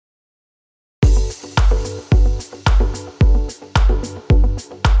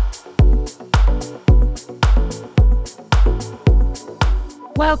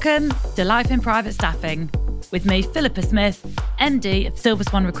Welcome to Life in Private Staffing with me, Philippa Smith, MD of Silver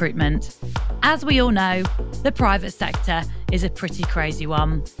Swan Recruitment. As we all know, the private sector is a pretty crazy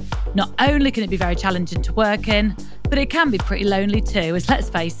one. Not only can it be very challenging to work in, but it can be pretty lonely too, as let's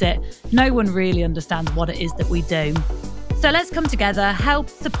face it, no one really understands what it is that we do. So let's come together, help,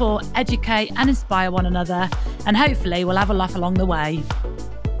 support, educate and inspire one another, and hopefully we'll have a laugh along the way.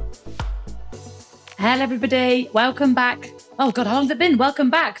 Hello everybody, welcome back. Oh God, how long has it been?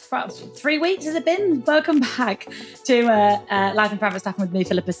 Welcome back. 3 weeks has it been? Welcome back to Life in Private Staffing with me,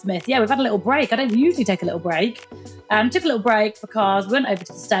 Philippa Smith. Yeah, we've had a little break. I don't usually take a little break. Took a little break because we went over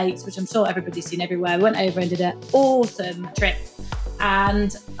to the States, which I'm sure everybody's seen everywhere. We went over and did an awesome trip.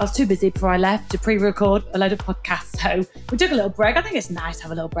 And I was too busy before I left to pre-record a load of podcasts. So we took a little break. I think it's nice to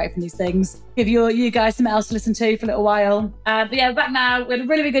have a little break from these things. Give you guys something else to listen to for a little while. But yeah, we're back now. We had a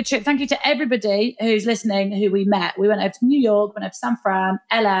really, really good trip. Thank you to everybody who's listening, who we met. We went over to New York, went over to San Fran,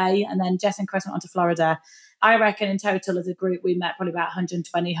 LA, and then Jess and Chris went on to Florida. I reckon in total as a group, we met probably about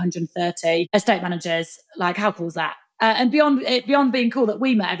 120, 130 estate managers. Like, how cool is that? And beyond being cool that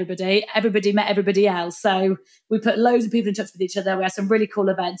we met everybody met everybody else. So we put loads of people in touch with each other. We had some really cool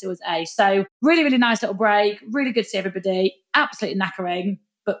events. It was so really, really nice little break. Really good to see everybody. Absolutely knackering,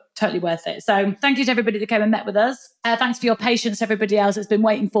 but totally worth it. So thank you to everybody that came and met with us. Thanks for your patience to everybody else that's been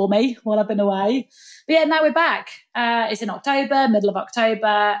waiting for me while I've been away. But yeah, now we're back. It's in October, middle of October,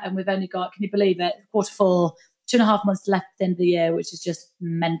 and we've only got, can you believe it, Q4, 2.5 months left at the end of the year, which is just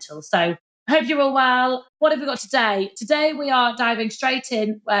mental. So I hope you're all well. What have we got today? Today we are diving straight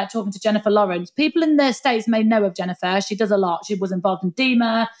in, talking to Jennifer Laurence. People in the States may know of Jennifer. She does a lot. She was involved in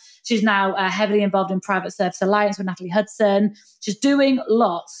DEMA. She's now heavily involved in Private Service Alliance with Natalie Hudson. She's doing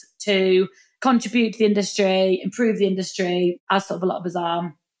lots to contribute to the industry, improve the industry, as sort of a lot of us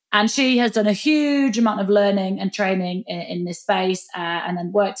are. And she has done a huge amount of learning and training in this space and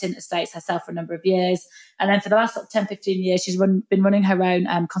then worked in estates herself for a number of years. And then for the last 10, 15 years, she's been running her own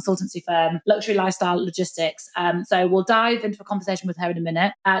consultancy firm, Luxury Lifestyle Logistics. So we'll dive into a conversation with her in a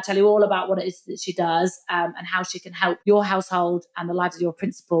minute, tell you all about what it is that she does and how she can help your household and the lives of your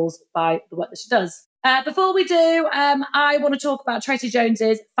principals by the work that she does. Before we do, I want to talk about Tracy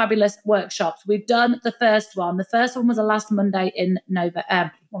Jones's fabulous workshops. We've done the first one. The first one was the last Monday in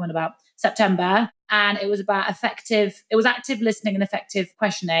September. And it was about active listening and effective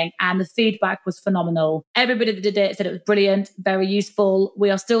questioning. And the feedback was phenomenal. Everybody that did it said it was brilliant, very useful. We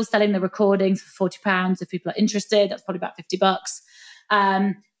are still selling the recordings for £40. If people are interested, that's probably about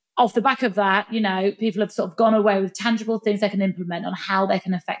 $50. Off the back of that, people have sort of gone away with tangible things they can implement on how they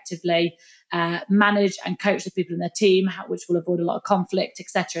can effectively manage and coach the people in their team, which will avoid a lot of conflict,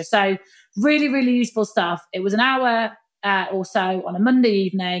 etc. So really, really useful stuff. It was an hour or so on a Monday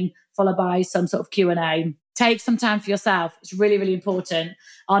evening, followed by some sort of Q&A. Take some time for yourself. It's really, really important.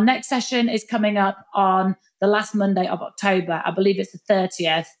 Our next session is coming up on the last Monday of October. I believe it's the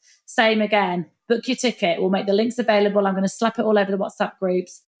 30th. Same again, book your ticket. We'll make the links available. I'm going to slap it all over the WhatsApp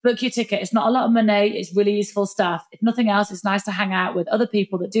groups. Book your ticket. It's not a lot of money. It's really useful stuff. If nothing else, it's nice to hang out with other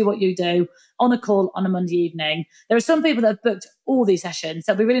people that do what you do on a call on a Monday evening. There are some people that have booked all these sessions.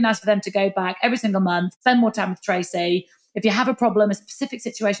 So it'll be really nice for them to go back every single month, spend more time with Tracy. If you have a problem, a specific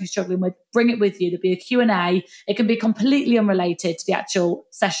situation you're struggling with, bring it with you. There'll be a Q&A. It can be completely unrelated to the actual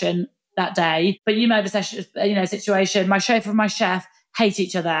session that day. But you may have a session, situation. My chauffeur and my chef hate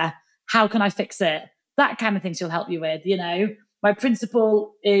each other. How can I fix it? That kind of thing she'll help you with, My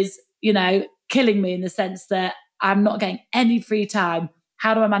principal is, killing me in the sense that I'm not getting any free time.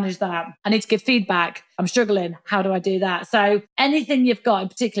 How do I manage that? I need to give feedback. I'm struggling. How do I do that? So anything you've got, and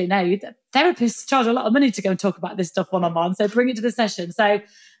particularly now, therapists charge a lot of money to go and talk about this stuff one-on-one. So bring it to the session. So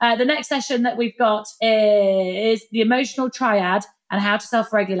the next session that we've got is the emotional triad and how to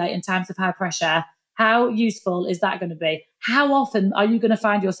self-regulate in times of high pressure. How useful is that going to be? How often are you going to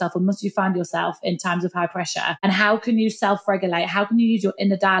find yourself, or must you find yourself in times of high pressure? And how can you self-regulate? How can you use your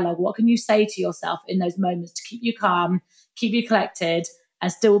inner dialogue? What can you say to yourself in those moments to keep you calm, keep you collected,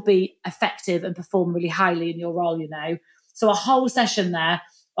 and still be effective and perform really highly in your role, So a whole session there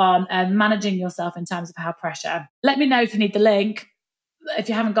on managing yourself in times of high pressure. Let me know if you need the link. If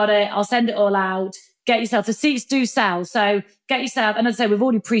you haven't got it, I'll send it all out. Get yourself, the seats do sell. So get yourself, and as I say, we've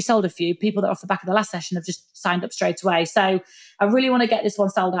already pre-sold a few. People that are off the back of the last session have just signed up straight away. So I really want to get this one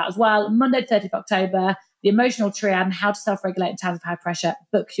sold out as well. Monday, 30th of October, the emotional triad and how to self-regulate in times of high pressure.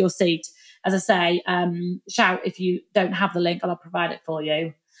 Book your seat. As I say, shout if you don't have the link and I'll provide it for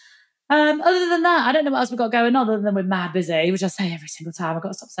you. Other than that, I don't know what else we've got going on other than we're mad busy, which I say every single time. I've got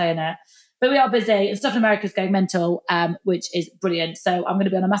to stop saying it. But we are busy and stuff in America is going mental, which is brilliant. So I'm going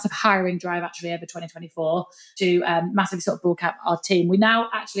to be on a massive hiring drive actually over 2024 to massively sort of bulk up our team. We now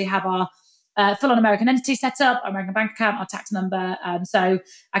actually have our full-on American entity set up, our American bank account, our tax number. So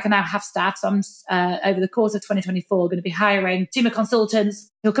I can now have staff. So I'm over the course of 2024 going to be hiring a team of consultants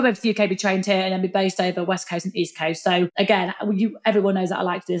who'll come over to the UK, be trained here, and then be based over West Coast and East Coast. So again, everyone knows that I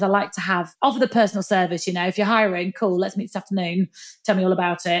like to do this. I like to offer the personal service. If you're hiring, cool, let's meet this afternoon. Tell me all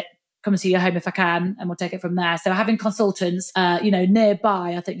about it. Come and see your home if I can, and we'll take it from there. So having consultants,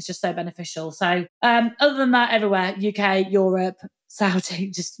 nearby, I think is just so beneficial. So other than that, everywhere, UK, Europe, Saudi,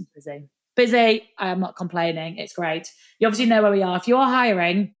 just busy. Busy. I am not complaining. It's great. You obviously know where we are. If you are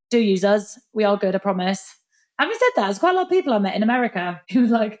hiring, do use us. We are good, I promise. Having said that, there's quite a lot of people I met in America who was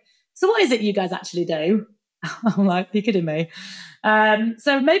like, so what is it you guys actually do? I'm like, you're kidding me.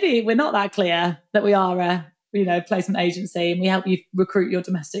 So maybe we're not that clear that we are a placement agency and we help you recruit your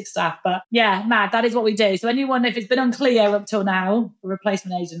domestic staff. But yeah, mad, that is what we do. So anyone, if it's been unclear up till now, a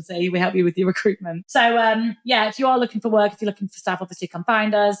replacement agency, we help you with your recruitment. So if you are looking for work, if you're looking for staff, obviously come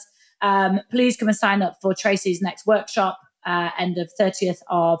find us. Please come and sign up for Tracy's next workshop, end of 30th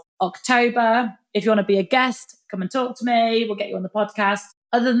of October. If you want to be a guest, come and talk to me. We'll get you on the podcast.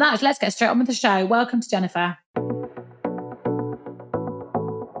 Other than that, let's get straight on with the show. Welcome to Jennifer.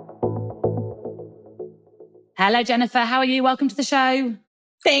 Hello, Jennifer. How are you? Welcome to the show.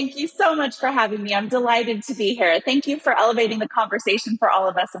 Thank you so much for having me. I'm delighted to be here. Thank you for elevating the conversation for all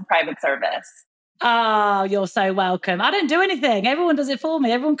of us in private service. Oh, you're so welcome. I don't do anything. Everyone does it for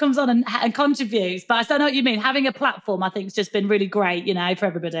me. Everyone comes on and contributes. But I still know what you mean. Having a platform, I think, has just been really great, for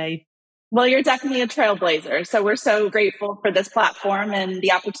everybody. Well, you're definitely a trailblazer. So we're so grateful for this platform and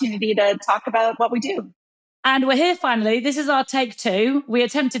the opportunity to talk about what we do. And we're here finally. This is our take 2. We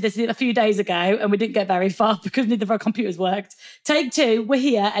attempted this a few days ago and we didn't get very far because neither of our computers worked. Take 2, we're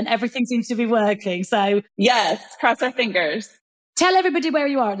here and everything seems to be working. So yes, cross our fingers. Tell everybody where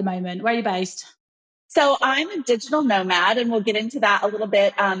you are at the moment. Where are you based? So I'm a digital nomad, and we'll get into that a little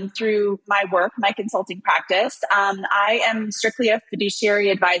bit through my work, my consulting practice. I am strictly a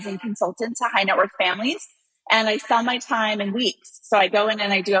fiduciary advising consultant to high net worth families. And I sell my time in weeks. So I go in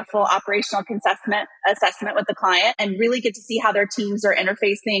and I do a full operational assessment with the client and really get to see how their teams are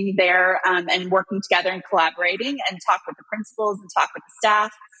interfacing there and working together and collaborating, and talk with the principals and talk with the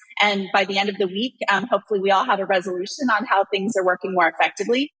staff. And by the end of the week, hopefully we all have a resolution on how things are working more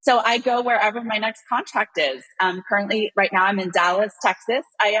effectively. So I go wherever my next contract is. Currently, right now I'm in Dallas, Texas.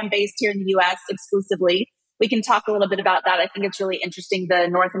 I am based here in the US exclusively. We can talk a little bit about that. I think it's really interesting, the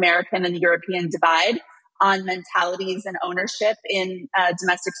North American and the European divide on mentalities and ownership in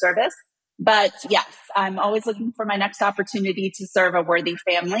domestic service. But yes, I'm always looking for my next opportunity to serve a worthy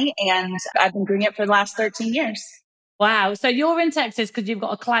family. And I've been doing it for the last 13 years. Wow. So you're in Texas because you've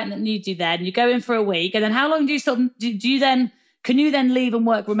got a client that needs you then. You go in for a week. And then how long do you can you then leave and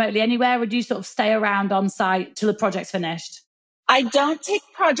work remotely anywhere? Or do you sort of stay around on site till the project's finished? I don't take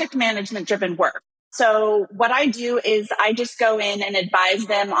project management driven work. So what I do is I just go in and advise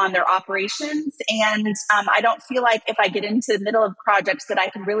them on their operations. And I don't feel like if I get into the middle of projects that I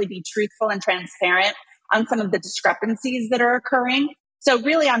can really be truthful and transparent on some of the discrepancies that are occurring. So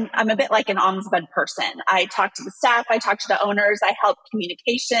really, I'm a bit like an ombudsman person. I talk to the staff, I talk to the owners, I help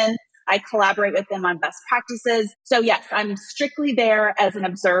communication, I collaborate with them on best practices. So yes, I'm strictly there as an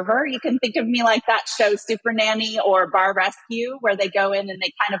observer. You can think of me like that show Super Nanny or Bar Rescue, where they go in and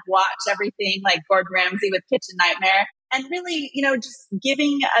they kind of watch everything, like Gordon Ramsay with Kitchen Nightmare. And really, just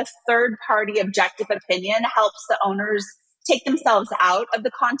giving a third party objective opinion helps the owners take themselves out of the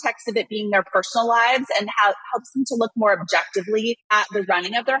context of it being their personal lives, and helps them to look more objectively at the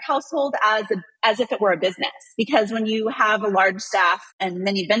running of their household as if it were a business. Because when you have a large staff and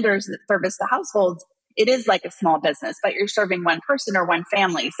many vendors that service the households, it is like a small business, but you're serving one person or one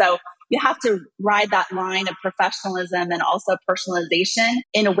family. So you have to ride that line of professionalism and also personalization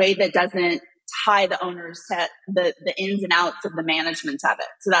in a way that doesn't tie the owners to the ins and outs of the management of it.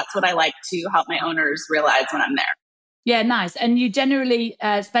 So that's what I like to help my owners realize when I'm there. Yeah, nice. And you generally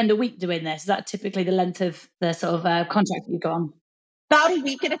spend a week doing this. Is that typically the length of the sort of contract that you go on? About a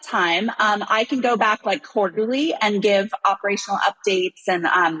week at a time. I can go back like quarterly and give operational updates. And,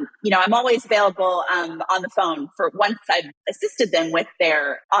 I'm always available on the phone for once I've assisted them with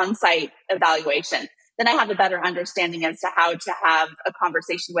their on-site evaluation. Then I have a better understanding as to how to have a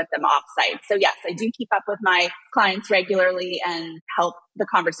conversation with them offsite. So yes, I do keep up with my clients regularly and help the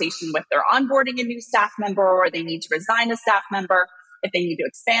conversation with their onboarding a new staff member, or they need to resign a staff member. If they need to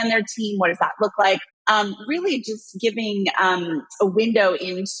expand their team, what does that look like? really just giving a window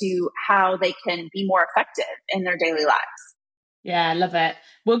into how they can be more effective in their daily lives. Yeah, I love it.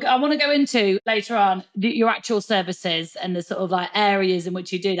 Well, I want to go into later on your actual services and the sort of like areas in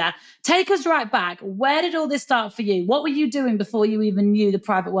which you do that. Take us right back. Where did all this start for you? What were you doing before you even knew the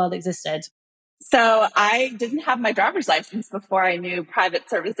private world existed? So I didn't have my driver's license before I knew private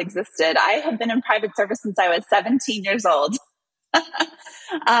service existed. I have been in private service since I was 17 years old.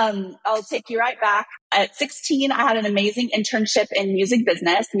 I'll take you right back. At 16, I had an amazing internship in music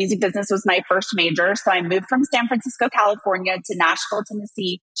business. Music business was my first major. So I moved from San Francisco, California to Nashville,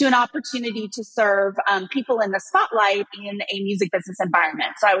 Tennessee to an opportunity to serve people in the spotlight in a music business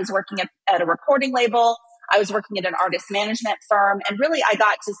environment. So I was working at a recording label. I was working at an artist management firm. And really, I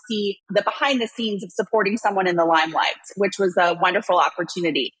got to see the behind the scenes of supporting someone in the limelight, which was a wonderful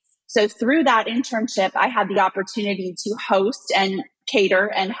opportunity. So through that internship, I had the opportunity to host and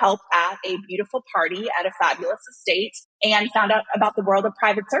cater and help at a beautiful party at a fabulous estate and found out about the world of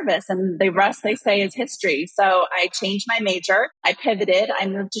private service. And the rest, they say, is history. So I changed my major. I pivoted. I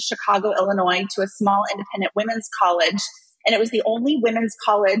moved to Chicago, Illinois to a small independent women's college. And it was the only women's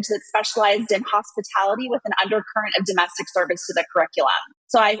college that specialized in hospitality with an undercurrent of domestic service to the curriculum.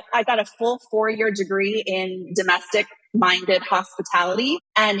 So I got a full 4-year degree in domestic minded hospitality.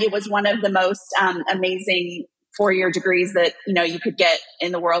 And it was one of the most amazing 4-year degrees that, you could get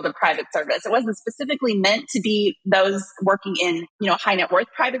in the world of private service. It wasn't specifically meant to be those working in, high net worth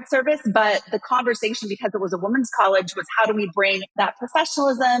private service, but the conversation, because it was a women's college, was how do we bring that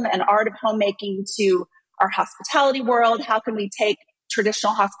professionalism and art of homemaking to our hospitality world? How can we take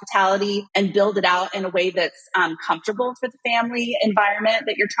traditional hospitality and build it out in a way that's comfortable for the family environment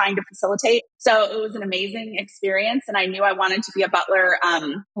that you're trying to facilitate? So it was an amazing experience. And I knew I wanted to be a butler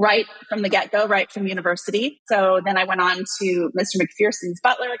right from the get-go, right from university. So then I went on to Mr. McPherson's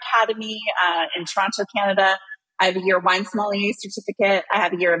Butler Academy in Toronto, Canada. I have a year wine sommelier certificate. I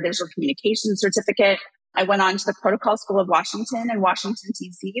have a year of visual communication certificate. I went on to the Protocol School of Washington in Washington,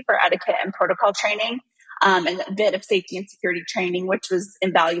 D.C. for etiquette and protocol training. And a bit of safety and security training, which was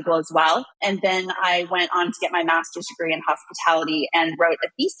invaluable as well. And then I went on to get my master's degree in hospitality and wrote a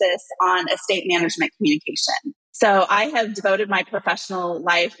thesis on estate management communication. So I have devoted my professional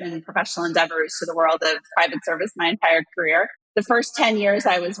life and professional endeavors to the world of private service my entire career. The first 10 years,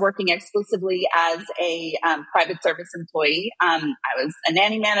 I was working exclusively as a private service employee. I was a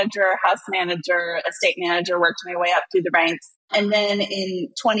nanny manager, house manager, estate manager, worked my way up through the ranks. And then in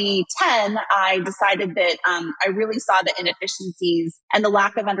 2010, I decided that I really saw the inefficiencies and the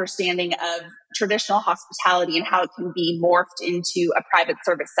lack of understanding of traditional hospitality and how it can be morphed into a private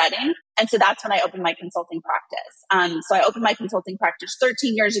service setting. And so that's when I opened my consulting practice. So I opened my consulting practice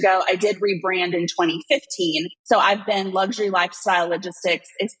 13 years ago. I did rebrand in 2015. So I've been luxury lifestyle logistics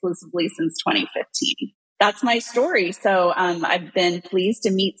exclusively since 2015. That's my story. So I've been pleased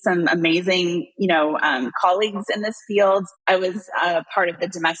to meet some amazing, colleagues in this field. I was part of the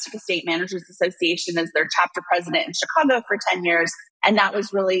Domestic Estate Managers Association as their chapter president in Chicago for 10 years. And that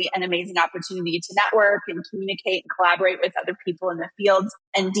was really an amazing opportunity to network and communicate and collaborate with other people in the field.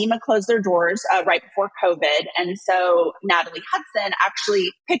 And DEMA closed their doors right before COVID. And so Natalie Hudson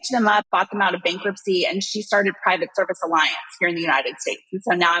actually picked them up, bought them out of bankruptcy, and she started Private Service Alliance here in the United States. And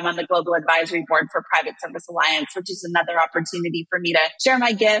so now I'm on the global advisory board for Private Service Alliance, which is another opportunity for me to share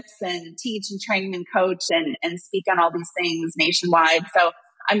my gifts and teach and train and coach and speak on all these things nationwide. So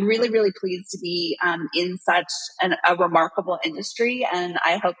I'm really, really pleased to be in such a remarkable industry. And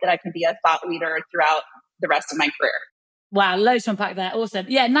I hope that I can be a thought leader throughout the rest of my career. Wow, loads to unpack there. Awesome.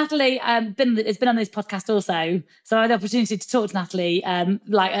 Yeah, Natalie has been on this podcast also. So I had the opportunity to talk to Natalie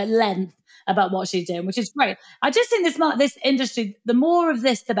at length about what she's doing, which is great. I just think this industry, the more of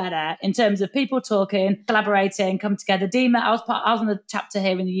this, the better, in terms of people talking, collaborating, come together. DEMA, I was on the chapter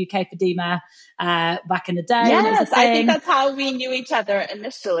here in the UK for DEMA back in the day. Yes, I think that's how we knew each other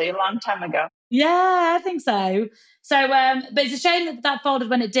initially, a long time ago. Yeah, I think so. So, but it's a shame that folded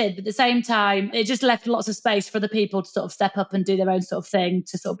when it did. But at the same time, it just left lots of space for the people to sort of step up and do their own sort of thing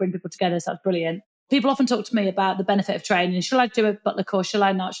to sort of bring people together. So that's brilliant. People often talk to me about the benefit of training. Shall I do a butler course? Shall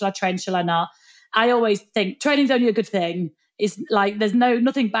I not? Shall I train? Shall I not? I always think training's only a good thing. It's like there's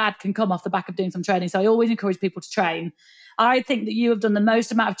nothing bad can come off the back of doing some training. So I always encourage people to train. I think that you have done the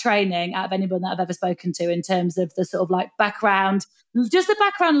most amount of training out of anyone that I've ever spoken to in terms of the sort of like background, just the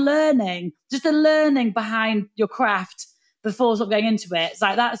background learning, just the learning behind your craft before sort of going into it. It's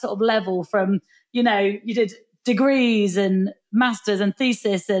like that sort of level from, you did degrees and masters and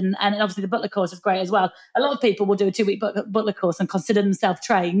thesis and obviously the butler course is great as well. A lot of people will do a 2-week butler course and consider themselves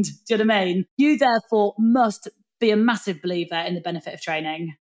trained. Do you know what I mean? You therefore must be a massive believer in the benefit of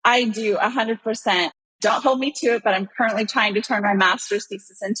training. I do 100%. Don't hold me to it, but I'm currently trying to turn my master's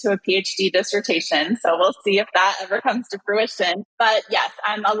thesis into a PhD dissertation. So we'll see if that ever comes to fruition. But yes,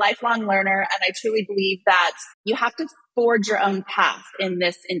 I'm a lifelong learner, and I truly believe that you have to forge your own path in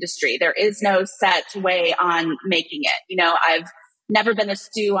this industry. There is no set way on making it. I've never been a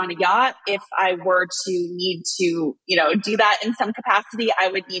stew on a yacht. If I were to need to, do that in some capacity, I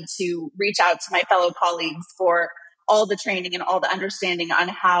would need to reach out to my fellow colleagues for all the training and all the understanding on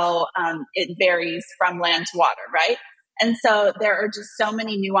how it varies from land to water, right? And so there are just so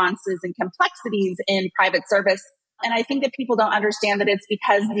many nuances and complexities in private service. And I think that people don't understand that it's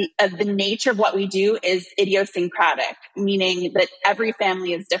because the nature of what we do is idiosyncratic, meaning that every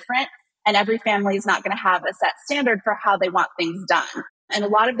family is different and every family is not going to have a set standard for how they want things done. And a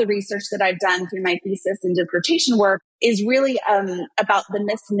lot of the research that I've done through my thesis and dissertation work is really about the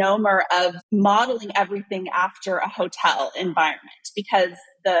misnomer of modeling everything after a hotel environment, because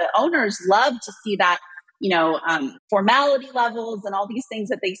the owners love to see that, formality levels and all these things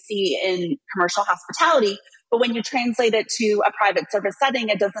that they see in commercial hospitality. But when you translate it to a private service setting,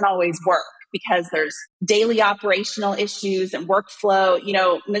 it doesn't always work, because there's daily operational issues and workflow.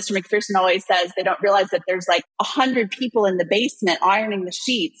 Mr. McPherson always says they don't realize that there's like 100 people in the basement ironing the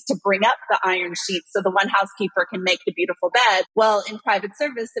sheets to bring up the iron sheets so the one housekeeper can make the beautiful bed. Well, in private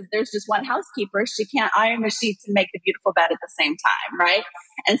service, if there's just one housekeeper, she can't iron the sheets and make the beautiful bed at the same time, right?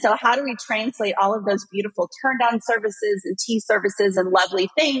 And so how do we translate all of those beautiful turn-down services and tea services and lovely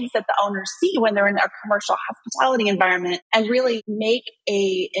things that the owners see when they're in a commercial hospitality environment, and really make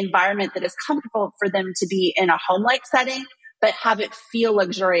a environment that is comfortable for them to be in a home-like setting, but have it feel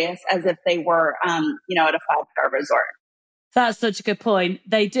luxurious as if they were, at a 5-star resort. That's such a good point.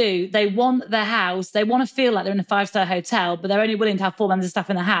 They do. They want their house. They want to feel like they're in a 5-star hotel, but they're only willing to have 4 members of staff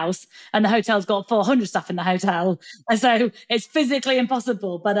in the house, and the hotel's got 400 staff in the hotel. And so it's physically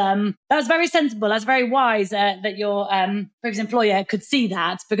impossible. But that's very sensible. That's very wise that your previous employer could see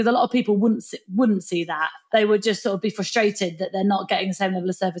that, because a lot of people wouldn't see that. They would just sort of be frustrated that they're not getting the same level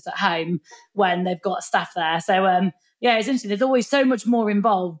of service at home when they've got staff there. So yeah, it's interesting. There's always so much more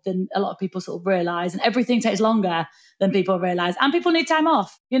involved than a lot of people sort of realise, and everything takes longer than people realise. And people need time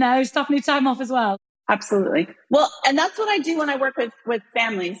off. Staff need time off as well. Absolutely. Well, and that's what I do when I work with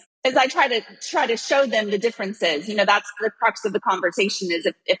families, is I try to show them the differences. That's the crux of the conversation, is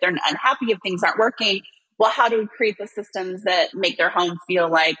if they're unhappy, if things aren't working, well, how do we create the systems that make their home feel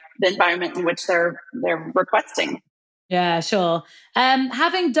like the environment in which they're requesting? Yeah, sure.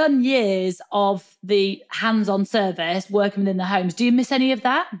 Having done years of the hands-on service, working within the homes, do you miss any of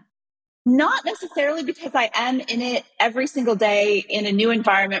that? Not necessarily, because I am in it every single day in a new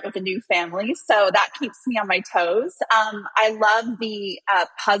environment with a new family. So that keeps me on my toes. I love the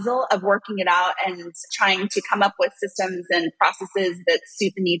puzzle of working it out and trying to come up with systems and processes that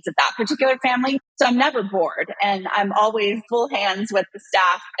suit the needs of that particular family. So I'm never bored, and I'm always full hands with the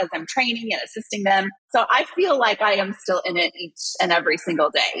staff as I'm training and assisting them. So I feel like I am still in it each and every single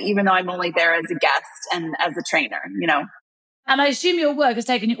day, even though I'm only there as a guest and as a trainer, And I assume your work has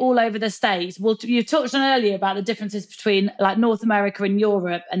taken you all over the States. Well, you touched on earlier about the differences between like North America and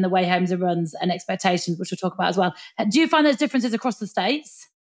Europe and the way homes are run and expectations, which we'll talk about as well. Do you find those differences across the States?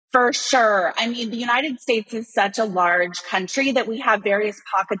 For sure. I mean, the United States is such a large country that we have various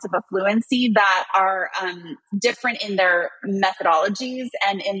pockets of affluency that are different in their methodologies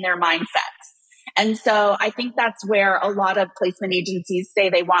and in their mindsets. And so I think that's where a lot of placement agencies say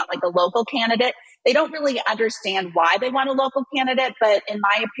they want like a local candidate. They don't really understand why they want a local candidate, but in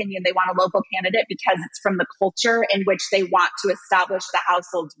my opinion, they want a local candidate because it's from the culture in which they want to establish the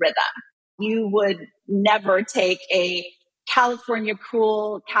household's rhythm. You would never take a California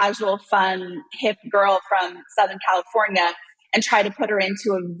cool, casual, fun, hip girl from Southern California and try to put her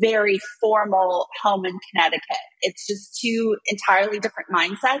into a very formal home in Connecticut. It's just two entirely different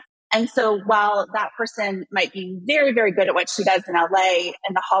mindsets. And so while that person might be very, very good at what she does in LA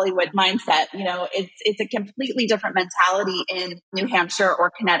and the Hollywood mindset, it's a completely different mentality in New Hampshire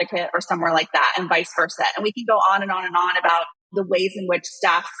or Connecticut or somewhere like that, and vice versa. And we can go on and on and on about the ways in which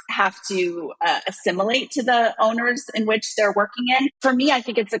staff have to assimilate to the owners in which they're working in. For me, I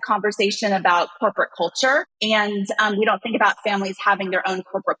think it's a conversation about corporate culture. And we don't think about families having their own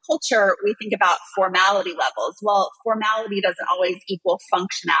corporate culture. We think about formality levels. Well, formality doesn't always equal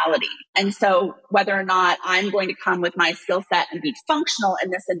functionality. And so whether or not I'm going to come with my skill set and be functional in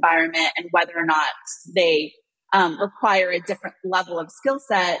this environment, and whether or not they require a different level of skill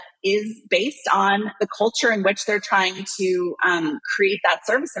set is based on the culture in which they're trying to create that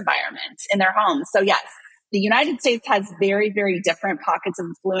service environment in their homes. So yes, the United States has very, very different pockets of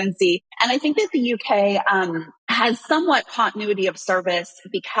fluency. And I think that the UK has somewhat continuity of service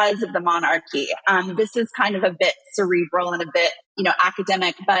because of the monarchy. This is kind of a bit cerebral and a bit,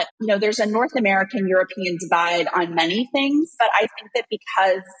 academic, but, there's a North American European divide on many things. But I think that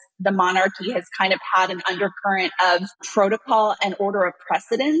because the monarchy has kind of had an undercurrent of protocol and order of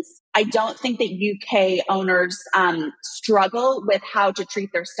precedence, I don't think that UK owners struggle with how to treat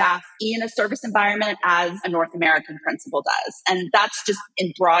their staff in a service environment as a North American principal does. And that's just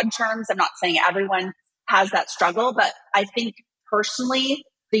in broad terms. I'm not saying everyone has that struggle, but I think personally,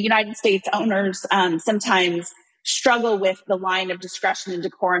 the United States owners sometimes struggle with the line of discretion and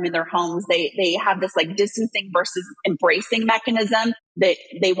decorum in their homes. They have this like distancing versus embracing mechanism that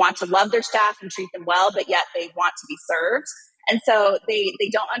they want to love their staff and treat them well, but yet they want to be served. And so they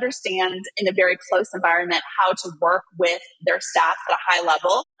don't understand in a very close environment how to work with their staff at a high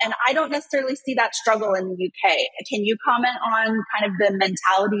level. And I don't necessarily see that struggle in the UK. Can you comment on kind of the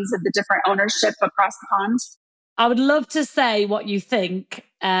mentalities of the different ownership across the pond? I would love to say what you think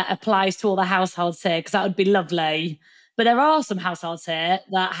applies to all the households here, because that would be lovely. But there are some households here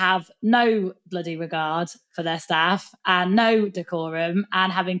that have no bloody regard for their staff and no decorum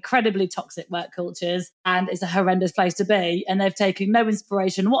and have incredibly toxic work cultures, and it's a horrendous place to be. And they've taken no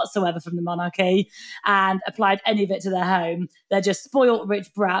inspiration whatsoever from the monarchy and applied any of it to their home. They're just spoilt rich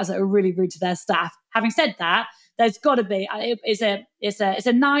brats that are really rude to their staff. Having said that, there's got to be, it's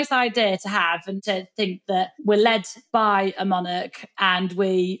a nice idea to have, and to think that we're led by a monarch and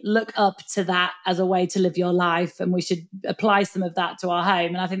we look up to that as a way to live your life, and we should apply some of that to our home.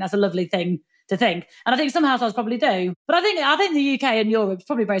 And I think that's a lovely thing to think. And I think some households probably do. But I think the UK and Europe is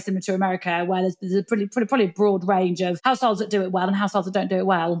probably very similar to America, where there's a probably broad range of households that do it well and households that don't do it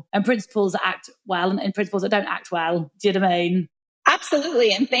well, and principals that act well and principals that don't act well. Do you know what I mean?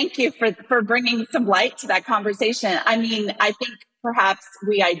 Absolutely. And thank you for bringing some light to that conversation. I mean, I think perhaps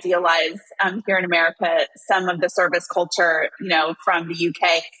we idealize here in America some of the service culture, from the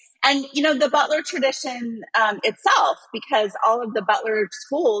UK. And, the butler tradition itself, because all of the butler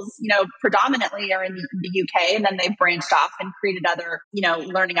schools, predominantly are in the UK, and then they've branched off and created other,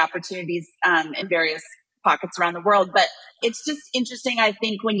 learning opportunities in various pockets around the world. But it's just interesting, I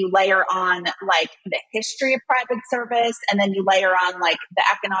think, when you layer on like the history of private service, and then you layer on like the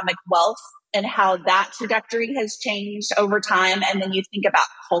economic wealth and how that trajectory has changed over time. And then you think about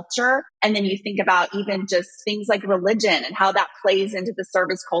culture, and then you think about even just things like religion and how that plays into the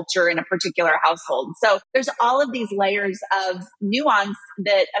service culture in a particular household. So there's all of these layers of nuance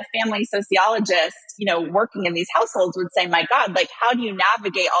that a family sociologist, working in these households would say, my God, like, how do you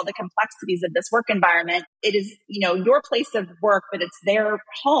navigate all the complexities of this work environment? It is, your place of work, but it's their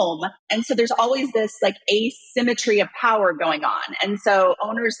home. And so there's always this like asymmetry of power going on. And so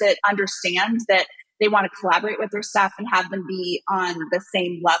owners that understand that they want to collaborate with their staff and have them be on the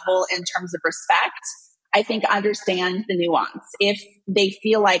same level in terms of respect, I think understand the nuance. If they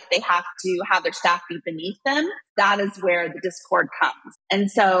feel like they have to have their staff be beneath them, that is where the discord comes. And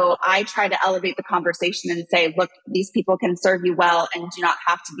so I try to elevate the conversation and say, look, these people can serve you well and do not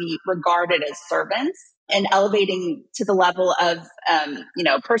have to be regarded as servants. And elevating to the level of,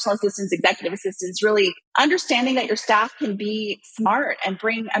 personal assistants, executive assistants, really understanding that your staff can be smart and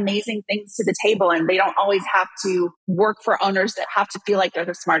bring amazing things to the table. And they don't always have to work for owners that have to feel like they're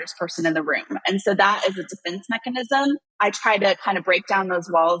the smartest person in the room. And so that is a defense mechanism. I try to kind of break down those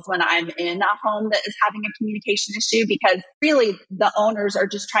walls when I'm in a home that is having a communication issue, because really the owners are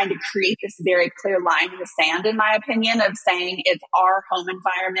just trying to create this very clear line in the sand, in my opinion, of saying it's our home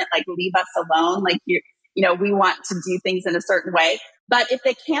environment, like leave us alone. Like we want to do things in a certain way. But if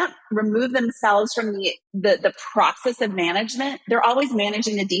they can't remove themselves from the process of management, they're always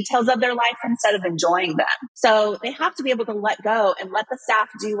managing the details of their life instead of enjoying them. So they have to be able to let go and let the staff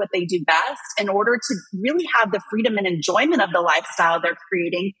do what they do best in order to really have the freedom and enjoyment of the lifestyle they're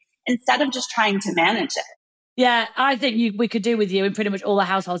creating, instead of just trying to manage it. Yeah, I think we could do with you in pretty much all the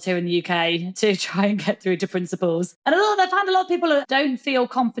households here in the UK to try and get through to principals. And I find a lot of people who don't feel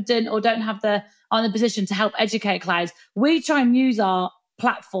confident or don't have the position to help educate clients. We try and use our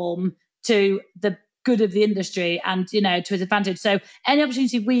platform to the good of the industry and, to its advantage. So any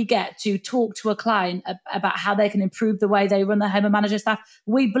opportunity we get to talk to a client about how they can improve the way they run their home and manage their staff,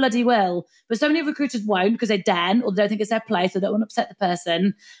 we bloody will. But so many recruiters won't, because they daren't, or they don't think it's their place, or they don't want to upset the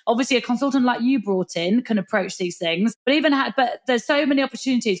person. Obviously, a consultant like you brought in can approach these things. But there's so many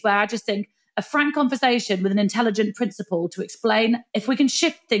opportunities where I just think a frank conversation with an intelligent principal to explain, if we can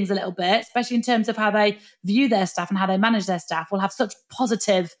shift things a little bit, especially in terms of how they view their staff and how they manage their staff, will have such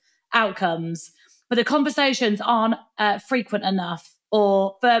positive outcomes. But the conversations aren't frequent enough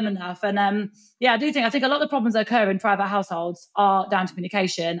or firm enough. And I think a lot of the problems that occur in private households are down to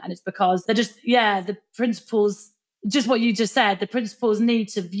communication. And it's because they're just, the principals, just what you just said, the principals need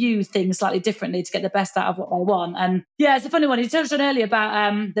to view things slightly differently to get the best out of what they want. And it's a funny one. You touched on earlier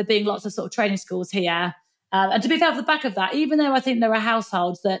about there being lots of sort of training schools here. And to be fair, off the back of that, even though I think there are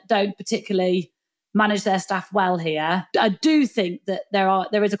households that don't particularly manage their staff well here, I do think that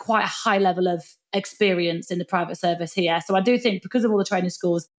there is a quite high level of experience in the private service here. So I do think because of all the training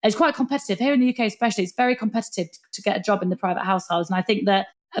schools, it's quite competitive. Here in the UK especially, it's very competitive to get a job in the private households. And I think that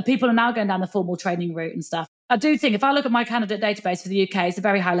people are now going down the formal training route and stuff. I do think if I look at my candidate database for the UK, it's a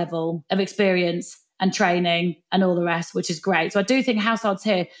very high level of experience and training and all the rest, which is great. So I do think households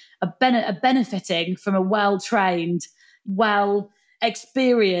here are benefiting from a well-trained,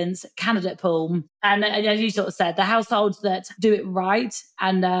 well-experienced candidate pool. And as you sort of said, the households that do it right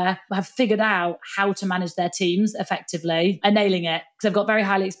and have figured out how to manage their teams effectively are nailing it because they've got very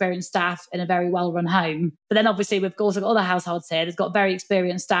highly experienced staff in a very well-run home. But then obviously we've also got other households here that's got very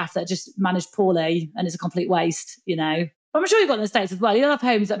experienced staff that just manage poorly and it's a complete waste, I'm sure you've got in the States as well. You'll have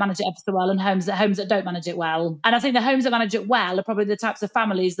homes that manage it ever so well and homes that don't manage it well. And I think the homes that manage it well are probably the types of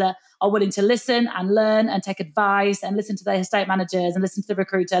families that are willing to listen and learn and take advice and listen to their estate managers and listen to the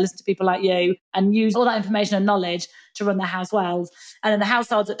recruiter, listen to people like you and use all that information and knowledge to run their house well. And then the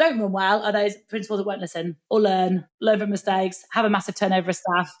households that don't run well are those principals that won't listen or learn from mistakes, have a massive turnover of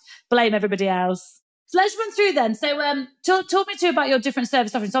staff, blame everybody else. So let's run through then. So talk me too about your different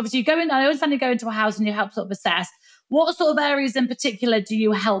service offerings. Obviously, I understand you go into a house and you help sort of assess. What sort of areas in particular do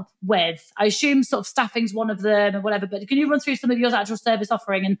you help with? I assume sort of staffing's one of them or whatever, but can you run through some of your actual service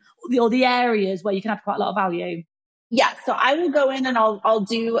offering and or the areas where you can add quite a lot of value? Yeah, so I will go in and I'll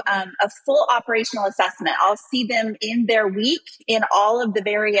do a full operational assessment. I'll see them in their week in all of the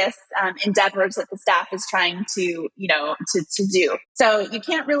various endeavors that the staff is trying to do. So you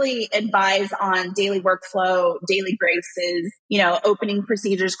can't really advise on daily workflow, daily graces, opening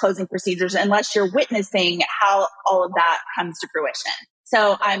procedures, closing procedures, unless you're witnessing how all of that comes to fruition.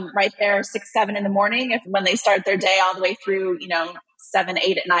 So I'm right there 6, 7 in the morning when they start their day all the way through, 7,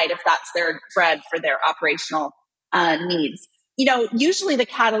 8 at night, if that's their thread for their operational needs. Usually the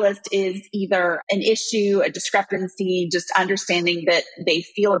catalyst is either an issue, a discrepancy, just understanding that they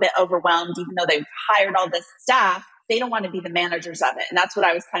feel a bit overwhelmed, even though they've hired all this staff. They don't want to be the managers of it. And that's what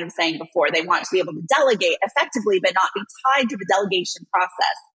I was kind of saying before. They want to be able to delegate effectively, but not be tied to the delegation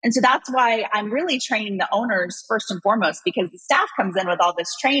process. And so that's why I'm really training the owners first and foremost, because the staff comes in with all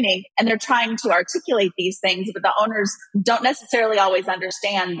this training and they're trying to articulate these things, but the owners don't necessarily always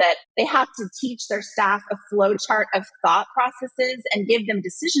understand that they have to teach their staff a flow chart of thought processes and give them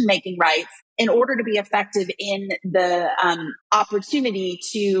decision-making rights in order to be effective in the opportunity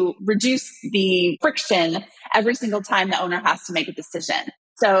to reduce the friction every single time the owner has to make a decision.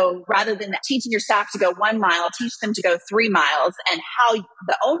 So rather than teaching your staff to go 1 mile, teach them to go 3 miles and how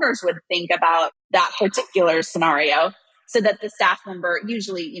the owners would think about that particular scenario so that the staff member,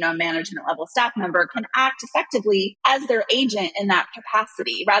 usually, a management level staff member, can act effectively as their agent in that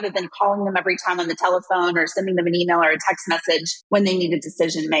capacity rather than calling them every time on the telephone or sending them an email or a text message when they need a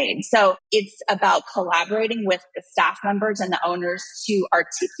decision made. So it's about collaborating with the staff members and the owners to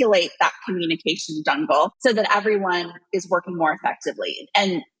articulate that communication jungle so that everyone is working more effectively.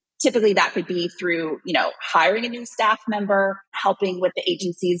 And typically that could be through, hiring a new staff member, helping with the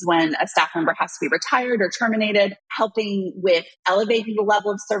agencies when a staff member has to be retired or terminated, helping with elevating the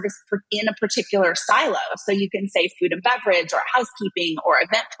level of service in a particular silo. So you can say food and beverage or housekeeping or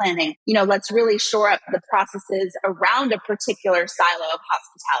event planning. Let's really shore up the processes around a particular silo of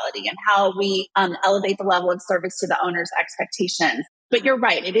hospitality and how we elevate the level of service to the owner's expectations. But you're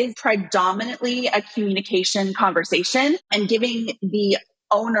right. It is predominantly a communication conversation and giving the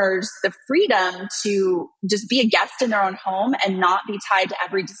owners the freedom to just be a guest in their own home and not be tied to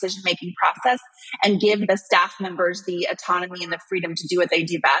every decision-making process and give the staff members the autonomy and the freedom to do what they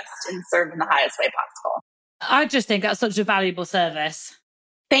do best and serve in the highest way possible. I just think that's such a valuable service.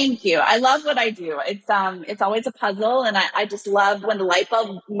 Thank you. I love what I do. It's always a puzzle. And I just love when the light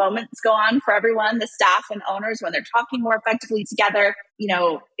bulb moments go on for everyone, the staff and owners, when they're talking more effectively together.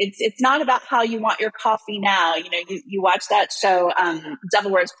 It's not about how you want your coffee now. You watch that show,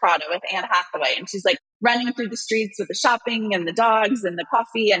 Devil Wears Prada with Anne Hathaway, and she's like running through the streets with the shopping and the dogs and the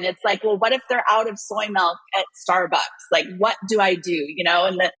coffee. And it's like, well, what if they're out of soy milk at Starbucks? Like, what do I do?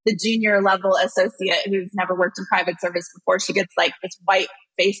 And the junior level associate who's never worked in private service before, she gets like this white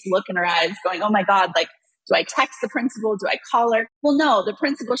face look in her eyes going, oh my God, like, do I text the principal? Do I call her? Well, no, the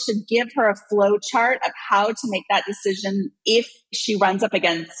principal should give her a flow chart of how to make that decision if she runs up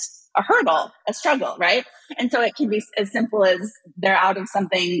against a hurdle, a struggle, right? And so it can be as simple as they're out of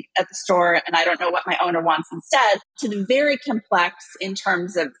something at the store and I don't know what my owner wants instead, to the very complex in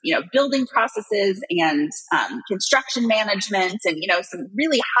terms of, building processes and construction management and, some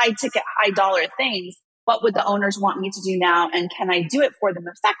really high ticket, high dollar things. What would the owners want me to do now? And can I do it for them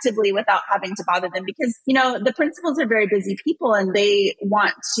effectively without having to bother them? Because, the principals are very busy people and they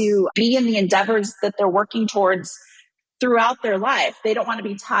want to be in the endeavors that they're working towards throughout their life. They don't want to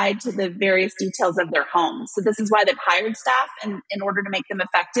be tied to the various details of their home. So this is why they've hired staff. And in order to make them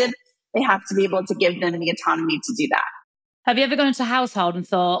effective, they have to be able to give them the autonomy to do that. Have you ever gone into a household and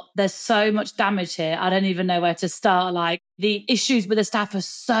thought, there's so much damage here, I don't even know where to start? Like, the issues with the staff are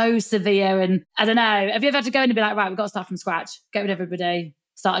so severe and I don't know. Have you ever had to go in and be like, right, we've got to start from scratch, get rid of everybody,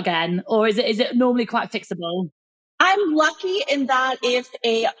 start again? Or is it normally quite fixable? I'm lucky in that if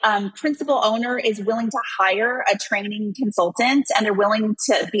a principal owner is willing to hire a training consultant and they're willing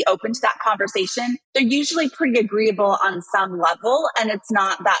to be open to that conversation, they're usually pretty agreeable on some level, and it's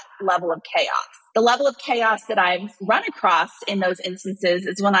not that level of chaos. The level of chaos that I've run across in those instances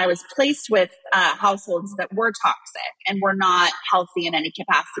is when I was placed with households that were toxic and were not healthy in any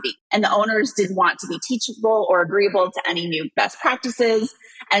capacity. And the owners didn't want to be teachable or agreeable to any new best practices.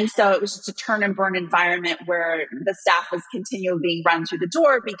 And so it was just a turn and burn environment where the staff was continually being run through the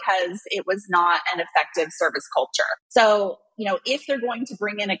door because it was not an effective service culture. So, if they're going to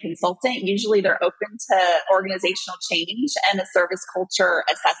bring in a consultant, usually they're open to organizational change and a service culture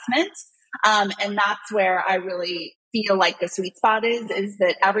assessment. And that's where I really feel like the sweet spot is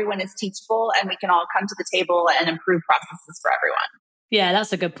that everyone is teachable and we can all come to the table and improve processes for everyone. Yeah,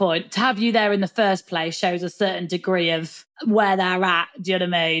 that's a good point. To have you there in the first place shows a certain degree of where they're at. Do you know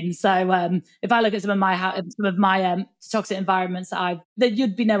what I mean? So if I look at some of my toxic environments that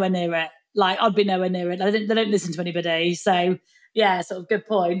you'd be nowhere near it. Like, I'd be nowhere near it. They don't listen to anybody. So yeah, sort of good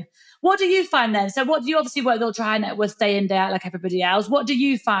point. What do you find then? So what do you obviously work with ultra high net worth day in, day out like everybody else? What do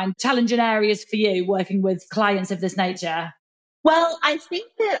you find challenging areas for you working with clients of this nature? Well, I think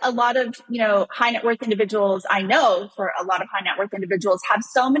that a lot of, high net worth individuals, I know for a lot of high net worth individuals have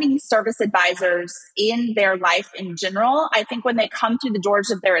so many service advisors in their life in general. I think when they come through the doors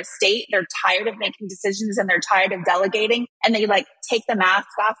of their estate, they're tired of making decisions and they're tired of delegating and they take the mask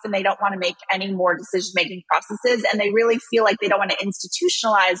off and they don't want to make any more decision-making processes. And they really feel like they don't want to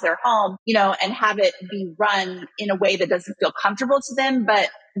institutionalize their home, and have it be run in a way that doesn't feel comfortable to them. But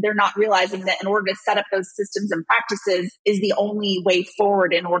they're not realizing that in order to set up those systems and practices is the only way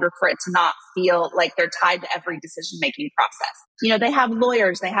forward in order for it to not feel like they're tied to every decision-making process. They have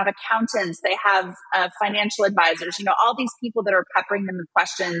lawyers, they have accountants, they have financial advisors, all these people that are peppering them with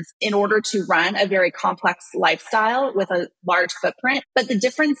questions in order to run a very complex lifestyle with a large footprint. But the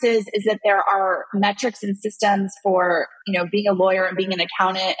difference is that there are metrics and systems for, being a lawyer and being an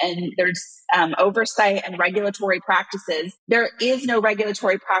accountant, and there's oversight and regulatory practices. There is no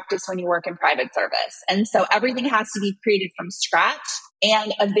regulatory practice when you work in private service. And so everything has to be created from scratch.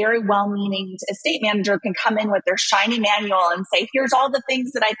 And a very well-meaning estate manager can come in with their shiny manual and say, here's all the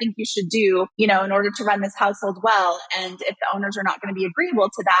things that I think you should do, in order to run this household well. And if the owners are not going to be agreeable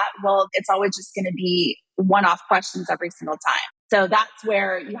to that, well, it's always just going to be one-off questions every single time. So that's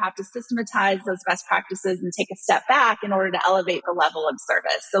where you have to systematize those best practices and take a step back in order to elevate the level of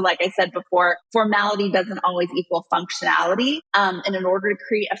service. So like I said before, formality doesn't always equal functionality. And in order to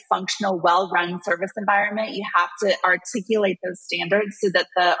create a functional, well-run service environment, you have to articulate those standards so that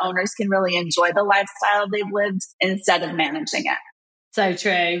the owners can really enjoy the lifestyle they've lived instead of managing it. So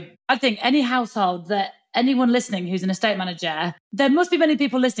true. I think any household that anyone listening who's an estate manager, there must be many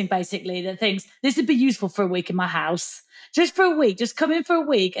people listening basically that thinks this would be useful for a week in my house. Just for a week, just come in for a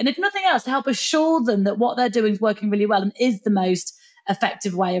week. And if nothing else, to help assure them that what they're doing is working really well and is the most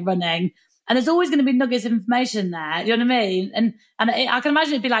effective way of running. And there's always going to be nuggets of information there. You know what I mean? And I can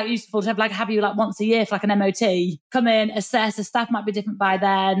imagine it'd be useful to have you once a year for an MOT. Come in, assess. The staff might be different by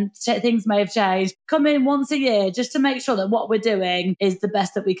then. Things may have changed. Come in once a year just to make sure that what we're doing is the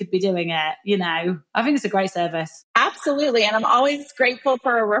best that we could be doing it. I think it's a great service. Absolutely. And I'm always grateful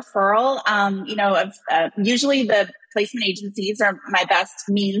for a referral. Usually the placement agencies are my best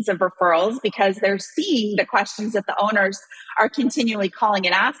means of referrals because they're seeing the questions that the owners are continually calling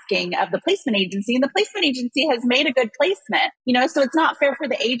and asking of the placement agency. And the placement agency has made a good placement, so it's not fair for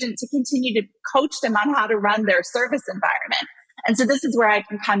the agent to continue to coach them on how to run their service environment. And so this is where I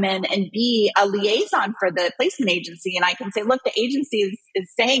can come in and be a liaison for the placement agency. And I can say, look, the agency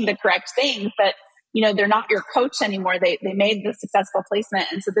is saying the correct thing, but they're not your coach anymore. They made the successful placement.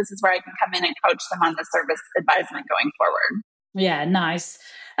 And so this is where I can come in and coach them on the service advisement going forward. Yeah, nice.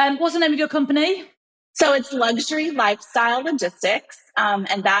 What's the name of your company? So it's Luxury Lifestyle Logistics.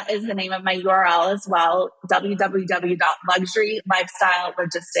 And that is the name of my URL as well,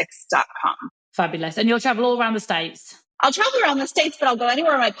 www.luxurylifestylelogistics.com. Fabulous. And you'll travel all around the States? I'll travel around the States, but I'll go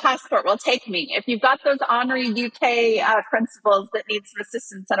anywhere my passport will take me. If you've got those honorary UK principals that need some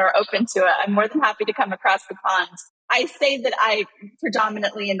assistance and are open to it, I'm more than happy to come across the pond. I say that I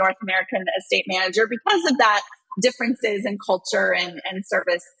predominantly a North American estate manager because of that differences in culture and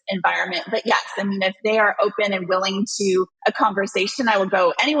service environment. But yes, I mean, if they are open and willing to a conversation, I will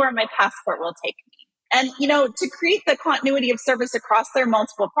go anywhere my passport will take me. And, to create the continuity of service across their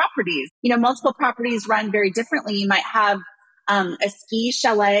multiple properties, multiple properties run very differently. You might have a ski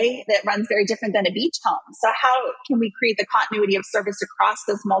chalet that runs very different than a beach home. So how can we create the continuity of service across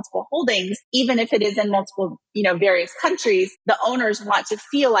those multiple holdings, even if it is in multiple, various countries? The owners want to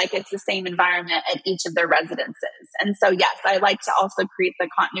feel like it's the same environment at each of their residences. And so, yes, I like to also create the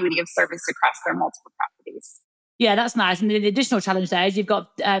continuity of service across their multiple properties. Yeah, that's nice. And the additional challenge there is you've got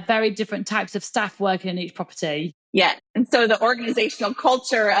very different types of staff working in each property. Yeah. And so the organizational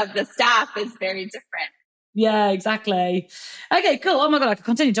culture of the staff is very different. Yeah, exactly. Okay, cool. Oh my God, I could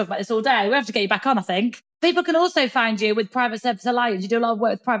continue to talk about this all day. We have to get you back on, I think. People can also find you with Private Service Alliance. You do a lot of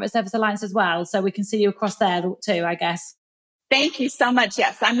work with Private Service Alliance as well. So we can see you across there too, I guess. Thank you so much.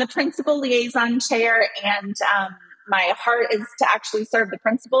 Yes, I'm the principal liaison chair, and my heart is to actually serve the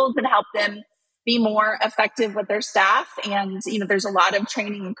principals and help them be more effective with their staff. And, there's a lot of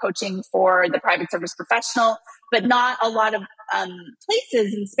training and coaching for the private service professional, but not a lot of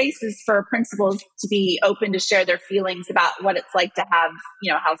places and spaces for principals to be open to share their feelings about what it's like to have,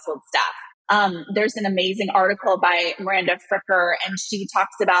 household staff. There's an amazing article by Miranda Fricker, and she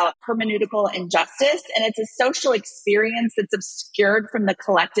talks about hermeneutical injustice, and it's a social experience that's obscured from the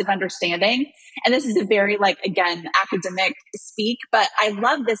collective understanding. And this is a very, again, academic speak, but I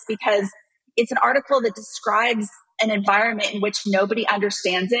love this because it's an article that describes an environment in which nobody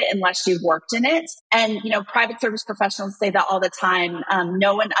understands it unless you've worked in it. And, private service professionals say that all the time.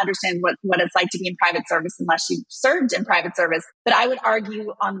 No one understands what it's like to be in private service unless you've served in private service. But I would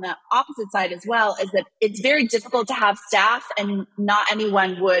argue on the opposite side as well is that it's very difficult to have staff, and not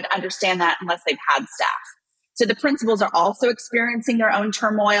anyone would understand that unless they've had staff. So the principals are also experiencing their own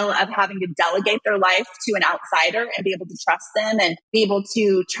turmoil of having to delegate their life to an outsider and be able to trust them and be able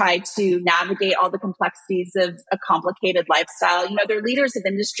to try to navigate all the complexities of a complicated lifestyle. They're leaders of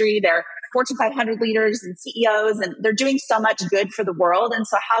industry, they're Fortune 500 leaders and CEOs, and they're doing so much good for the world. And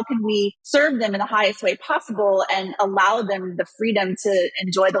so how can we serve them in the highest way possible and allow them the freedom to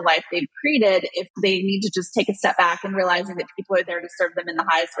enjoy the life they've created if they need to just take a step back and realizing that people are there to serve them in the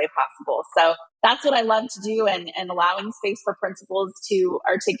highest way possible? So that's what I love to do, and allowing space for principals to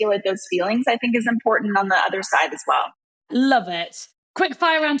articulate those feelings, I think, is important on the other side as well. Love it. Quick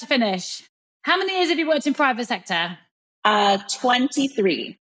fire round to finish. How many years have you worked in private sector?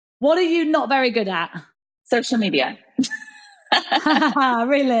 23. What are you not very good at? Social media.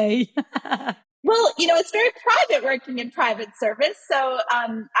 Really? Well, it's very private working in private service. So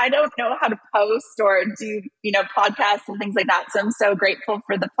I don't know how to post or do, podcasts and things like that. So I'm so grateful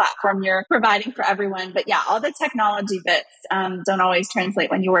for the platform you're providing for everyone. But yeah, all the technology bits don't always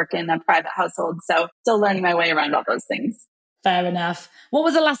translate when you work in a private household. So still learning my way around all those things. Fair enough. What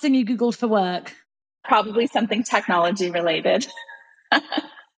was the last thing you Googled for work? Probably something technology related.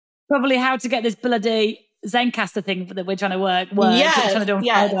 Probably how to get this bloody Zencaster thing that we're trying to work. Trying to do on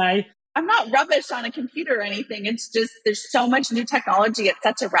Friday. I'm not rubbish on a computer or anything. It's just there's so much new technology at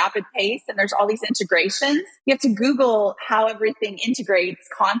such a rapid pace, and there's all these integrations. You have to Google how everything integrates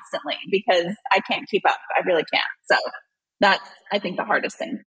constantly because I can't keep up. I really can't. So that's, I think, the hardest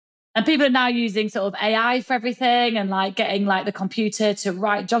thing. And people are now using sort of AI for everything and getting the computer to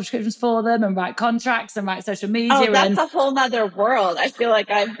write job descriptions for them and write contracts and write social media. Oh, that's a whole nother world. I feel like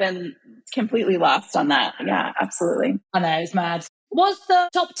I've been completely lost on that. Yeah, absolutely. I know, it's mad. What's the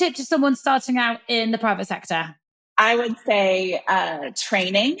top tip to someone starting out in the private sector? I would say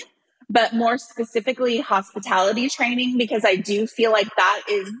training, but more specifically hospitality training, because I do feel like that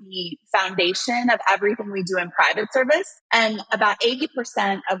is the foundation of everything we do in private service. And about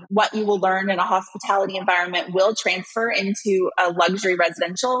 80% of what you will learn in a hospitality environment will transfer into a luxury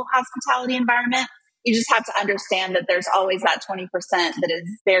residential hospitality environment. You just have to understand that there's always that 20% that is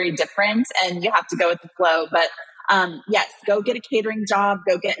very different, and you have to go with the flow. But yes, go get a catering job,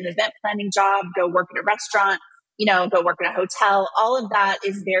 go get an event planning job, go work at a restaurant, go work in a hotel. All of that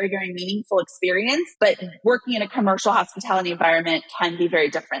is very, very meaningful experience. But working in a commercial hospitality environment can be very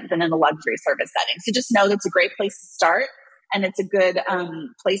different than in a luxury service setting. So just know that's a great place to start, and it's a good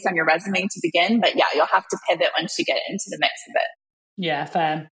place on your resume to begin. But yeah, you'll have to pivot once you get into the mix of it. Yeah,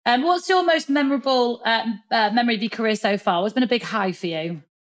 fair. What's your most memorable memory of your career so far? What's been a big high for you?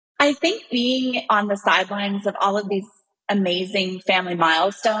 I think being on the sidelines of all of these amazing family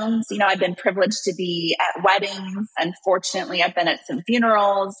milestones. I've been privileged to be at weddings. Unfortunately, I've been at some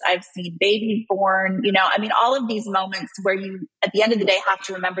funerals. I've seen babies born. All of these moments where you, at the end of the day, have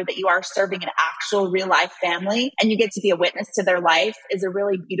to remember that you are serving an actual real life family and you get to be a witness to their life is a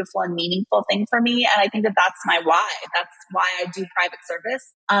really beautiful and meaningful thing for me. And I think that that's my why. That's why I do private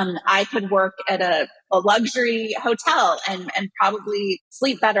service. I could work at a luxury hotel and probably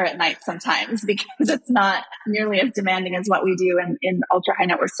sleep better at night sometimes because it's not nearly as demanding as what we do in ultra high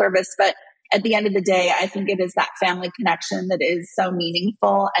net worth service. But at the end of the day, I think it is that family connection that is so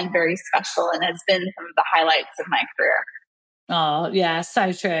meaningful and very special and has been some of the highlights of my career. Oh, yeah,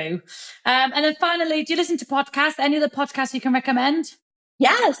 so true. And then finally, do you listen to podcasts? Any other podcasts you can recommend?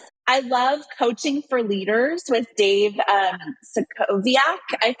 Yes. I love Coaching for Leaders with Dave Sokoviak.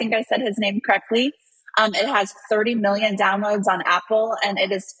 I think I said his name correctly. It has 30 million downloads on Apple and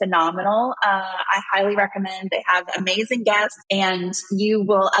it is phenomenal. I highly recommend. They have amazing guests and you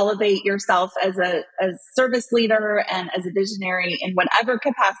will elevate yourself as a service leader and as a visionary in whatever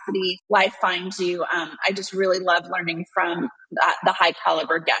capacity life finds you. I just really love learning from the high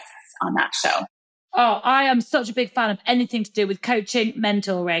caliber guests on that show. Oh, I am such a big fan of anything to do with coaching,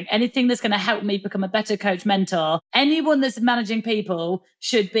 mentoring, anything that's going to help me become a better coach, mentor. Anyone that's managing people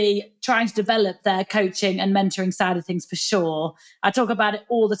should be trying to develop their coaching and mentoring side of things for sure. I talk about it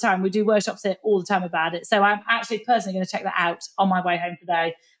all the time. We do workshops here all the time about it. So I'm actually personally going to check that out on my way home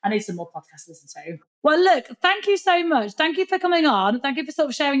today. I need some more podcasts to listen to. Well, look, thank you so much. Thank you for coming on. Thank you for sort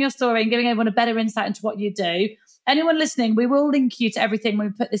of sharing your story and giving everyone a better insight into what you do. Anyone listening, we will link you to everything when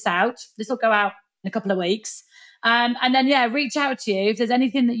we put this out. This will go out in a couple of weeks. And then, reach out to you. If there's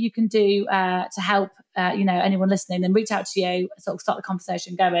anything that you can do to help, anyone listening, then reach out to you, sort of start the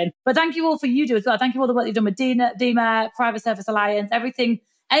conversation going. But thank you all for you do as well. Thank you all the work you've done with DEMA, Private Service Alliance, everything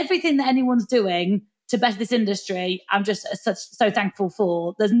that anyone's doing to better this industry. I'm just so thankful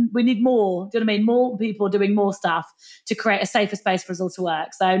for. We need more, do you know what I mean? More people doing more stuff to create a safer space for us all to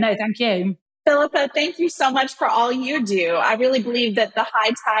work. So no, thank you. Philippa, thank you so much for all you do. I really believe that the high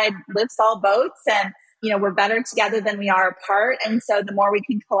tide lifts all boats and, we're better together than we are apart. And so the more we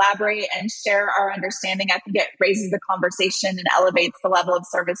can collaborate and share our understanding, I think it raises the conversation and elevates the level of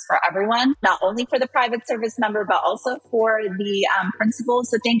service for everyone, not only for the private service member, but also for the principals.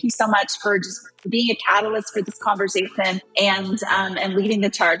 So thank you so much for just being a catalyst for this conversation and leading the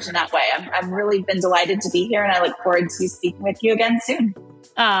charge in that way. I've really been delighted to be here and I look forward to speaking with you again soon.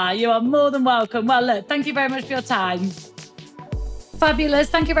 You are more than welcome. Well, look, thank you very much for your time. Fabulous.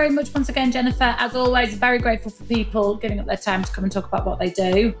 Thank you very much once again, Jennifer. As always, very grateful for people giving up their time to come and talk about what they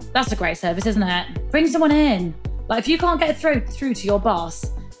do. That's a great service, isn't it? Bring someone in. Like if you can't get through to your boss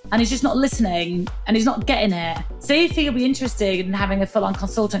and he's just not listening and he's not getting it, see if he'll be interested in having a full-on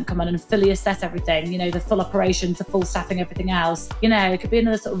consultant come on and fully assess everything, the full operations, the full staffing, everything else. It could be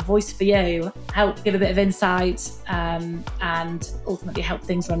another sort of voice for you, help give a bit of insight and ultimately help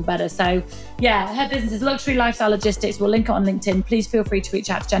things run better. So yeah, her business is Luxury Lifestyle Logistics. We'll link it on LinkedIn. Please feel free to reach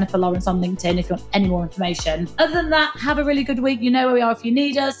out to Jennifer Laurence on LinkedIn if you want any more information. Other than that, have a really good week. You know where we are if you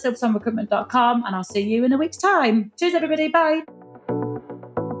need us, silversunrecruitment.com, and I'll see you in a week's time. Cheers, everybody. Bye.